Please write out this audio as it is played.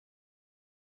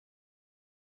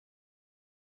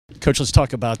Coach, let's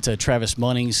talk about Travis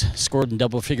Munnings. Scored in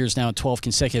double figures now in 12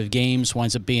 consecutive games.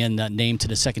 Winds up being named to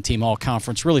the second team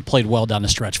All-Conference. Really played well down the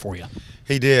stretch for you.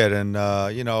 He did, and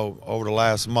you know, over the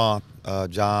last month,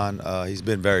 John, he's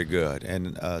been very good,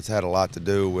 and it's had a lot to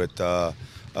do with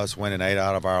us winning 8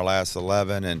 out of our last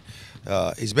 11, and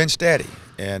he's been steady,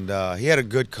 and he had a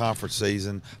good conference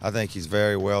season. I think he's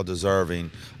very well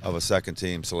deserving of a second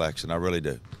team selection. I really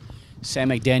do. Sam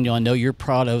McDaniel, I know you're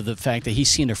proud of the fact that he's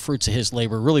seen the fruits of his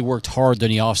labor, really worked hard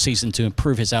during the offseason to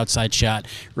improve his outside shot,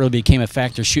 really became a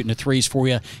factor shooting the threes for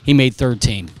you. He made third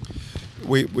team.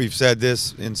 We've said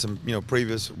this in some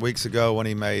previous weeks ago when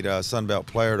he made SunBelt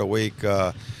Player of the Week,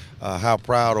 how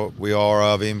proud we are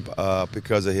of him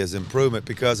because of his improvement,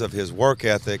 because of his work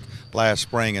ethic last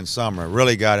spring and summer.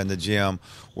 Really got in the gym,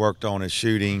 worked on his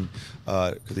shooting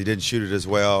because he didn't shoot it as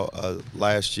well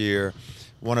last year.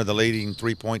 One of the leading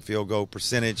three-point field goal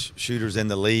percentage shooters in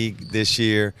the league this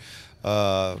year.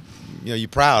 You're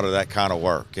proud of that kind of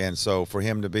work, and so for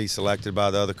him to be selected by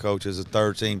the other coaches, a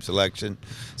third-team selection,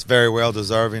 it's very well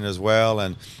deserving as well,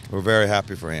 and we're very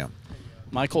happy for him.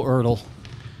 Michael Ertl,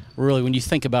 really, when you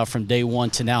think about from day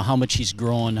one to now how much he's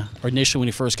grown, or initially when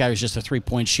he first got, he was just a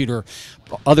three-point shooter.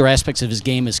 Other aspects of his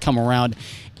game has come around,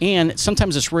 and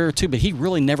sometimes it's rare too, but he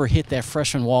really never hit that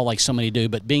freshman wall like so many do.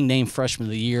 But being named Freshman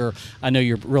of the Year, I know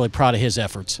you're really proud of his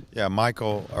efforts. Yeah,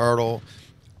 Michael Ertl.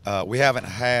 We haven't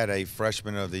had a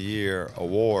Freshman of the Year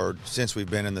award since we've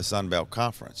been in the SunBelt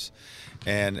Conference,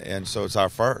 and so it's our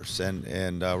first,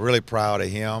 and really proud of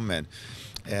him.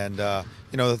 And the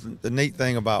neat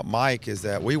thing about Mike is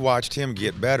that we watched him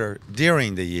get better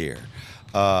during the year.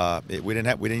 We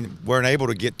weren't able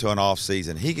to get to an off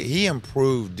season. He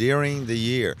improved during the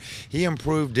year. He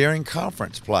improved during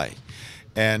conference play,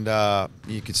 and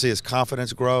you could see his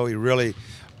confidence grow. He really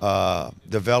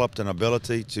developed an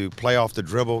ability to play off the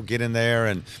dribble, get in there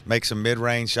and make some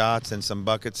mid-range shots and some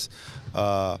buckets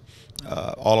all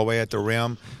the way at the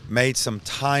rim. Made some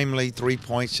timely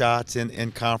three-point shots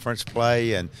in conference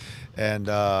play, and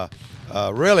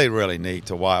really neat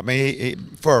to watch. I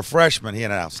mean, for a freshman, he had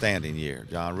an outstanding year.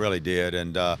 John really did,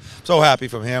 and so happy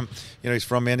for him. He's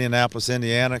from Indianapolis,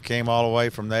 Indiana, came all the way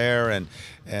from there, and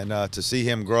to see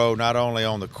him grow not only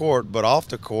on the court but off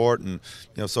the court, and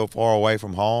so far away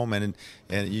from home, and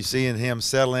you seeing him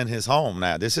settle in his home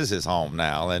now. This is his home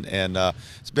now, and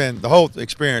it's been, the whole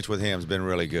experience with him has been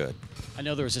really good. I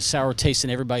know there was a sour taste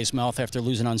in everybody's mouth after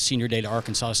losing on senior day to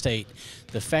Arkansas State.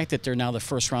 The fact that they're now the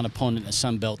first-round opponent in the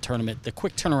SunBelt tournament, the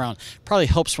quick turnaround probably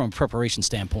helps from a preparation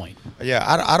standpoint. Yeah,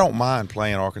 I don't mind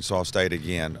playing Arkansas State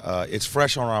again. It's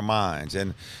fresh on our minds,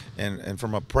 and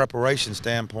from a preparation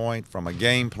standpoint, from a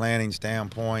game planning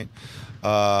standpoint,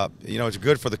 it's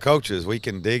good for the coaches. We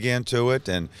can dig into it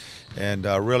and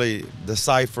really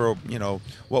decipher,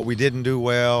 what we didn't do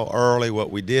well early,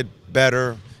 what we did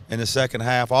better in the second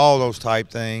half, all those type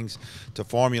things to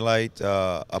formulate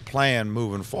a plan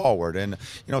moving forward. And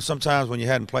sometimes when you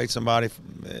hadn't played somebody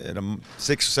in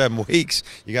 6 or 7 weeks,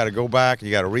 you got to go back and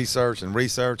you got to research and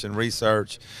research and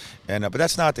research. And but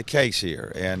that's not the case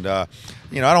here. And I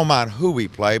don't mind who we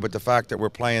play, but the fact that we're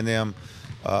playing them,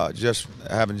 just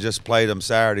having played them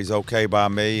Saturday is okay by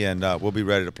me, and we'll be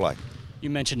ready to play. You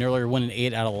mentioned earlier winning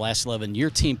 8 out of the last 11. Your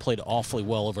team played awfully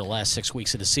well over the last 6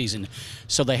 weeks of the season.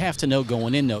 So they have to know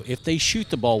going in, though, if they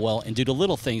shoot the ball well and do the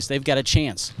little things, they've got a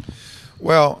chance.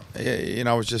 Well,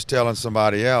 I was just telling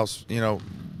somebody else,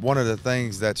 one of the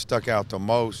things that stuck out the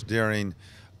most during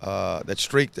that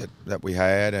streak that we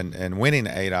had and winning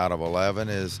 8 out of 11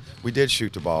 is we did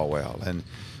shoot the ball well. And,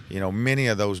 many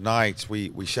of those nights we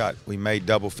made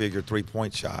double-figure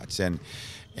three-point shots.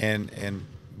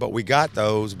 But we got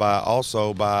those by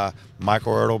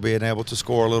Michael Ertl being able to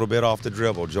score a little bit off the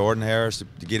dribble, Jordan Harris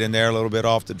to get in there a little bit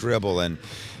off the dribble, and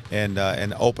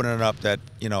opening up that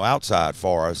outside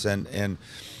for us, and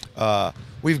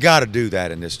we've got to do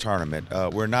that in this tournament.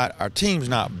 Our team's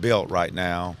not built right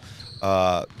now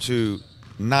to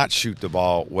not shoot the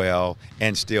ball well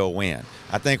and still win.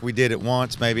 I think we did it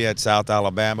once, maybe at South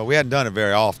Alabama. We hadn't done it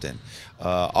very often.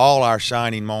 All our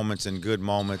shining moments and good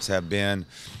moments have been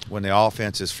when the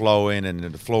offense is flowing and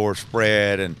the floor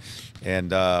spread,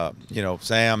 and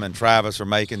Sam and Travis are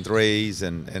making threes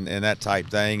and that type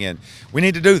thing, and we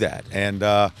need to do that, and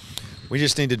we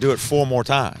just need to do it 4 more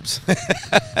times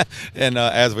and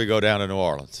as we go down to New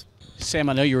Orleans. Sam,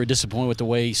 I know you were disappointed with the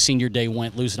way senior day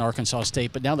went, losing Arkansas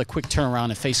State, but now the quick turnaround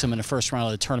and face them in the first round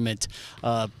of the tournament,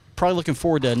 probably looking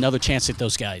forward to another chance at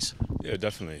those guys. Yeah,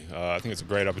 definitely. I think it's a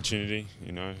great opportunity,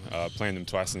 playing them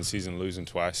twice in the season, losing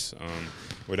twice.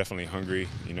 We're definitely hungry.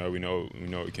 We know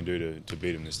what we can do to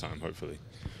beat them this time, hopefully.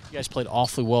 You guys played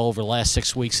awfully well over the last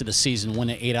 6 weeks of the season,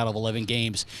 winning 8 out of 11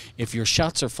 games. If your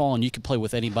shots are falling, you can play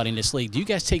with anybody in this league. Do you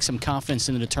guys take some confidence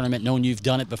into the tournament, knowing you've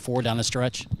done it before down the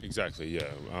stretch? Exactly, yeah.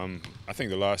 I think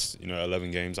the last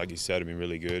 11 games, like you said, have been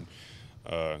really good.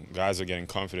 Guys are getting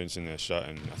confidence in their shot,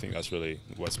 and I think that's really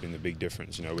what's been the big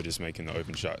difference. We're just making the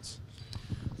open shots.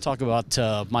 Talk about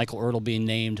Michael Ertl being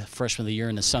named Freshman of the Year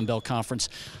in the SunBelt Conference.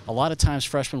 A lot of times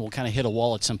freshmen will kind of hit a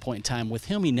wall at some point in time. With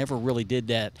him, he never really did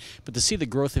that. But to see the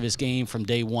growth of his game from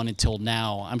day one until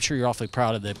now, I'm sure you're awfully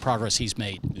proud of the progress he's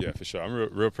made. Yeah, for sure. I'm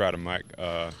real proud of Mike.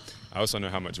 I also know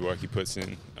how much work he puts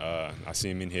in. I see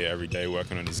him in here every day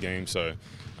working on his game, so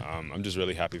I'm just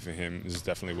really happy for him. This is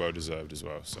definitely well-deserved as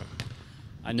well. So.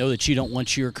 I know that you don't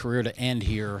want your career to end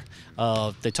here.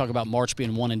 They talk about March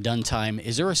being one and done time.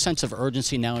 Is there a sense of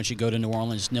urgency now as you go to New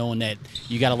Orleans, knowing that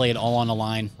you got to lay it all on the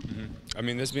line? Mm-hmm. I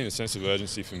mean, there's been a sense of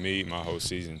urgency for me my whole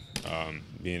season.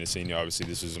 Being a senior, obviously,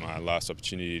 this was my last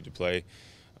opportunity to play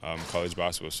college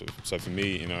basketball. So for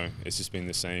me, it's just been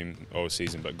the same all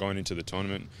season. But going into the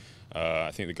tournament,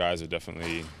 I think the guys are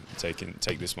definitely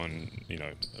take this one,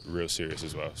 real serious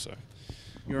as well. So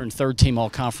you're in third-team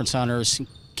All-Conference honors.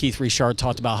 Keith Richard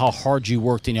talked about how hard you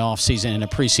worked in the offseason and the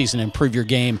preseason to improve your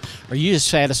game. Are you just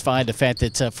satisfied the fact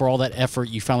that for all that effort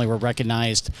you finally were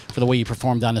recognized for the way you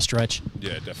performed down the stretch?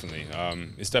 Yeah, definitely.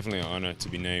 It's definitely an honor to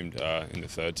be named in the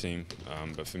third team.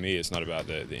 But for me, it's not about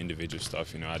the individual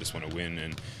stuff. I just want to win,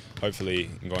 and hopefully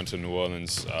going to New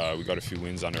Orleans, we got a few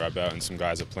wins under our belt, and some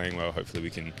guys are playing well. Hopefully we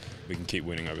can keep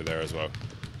winning over there as well.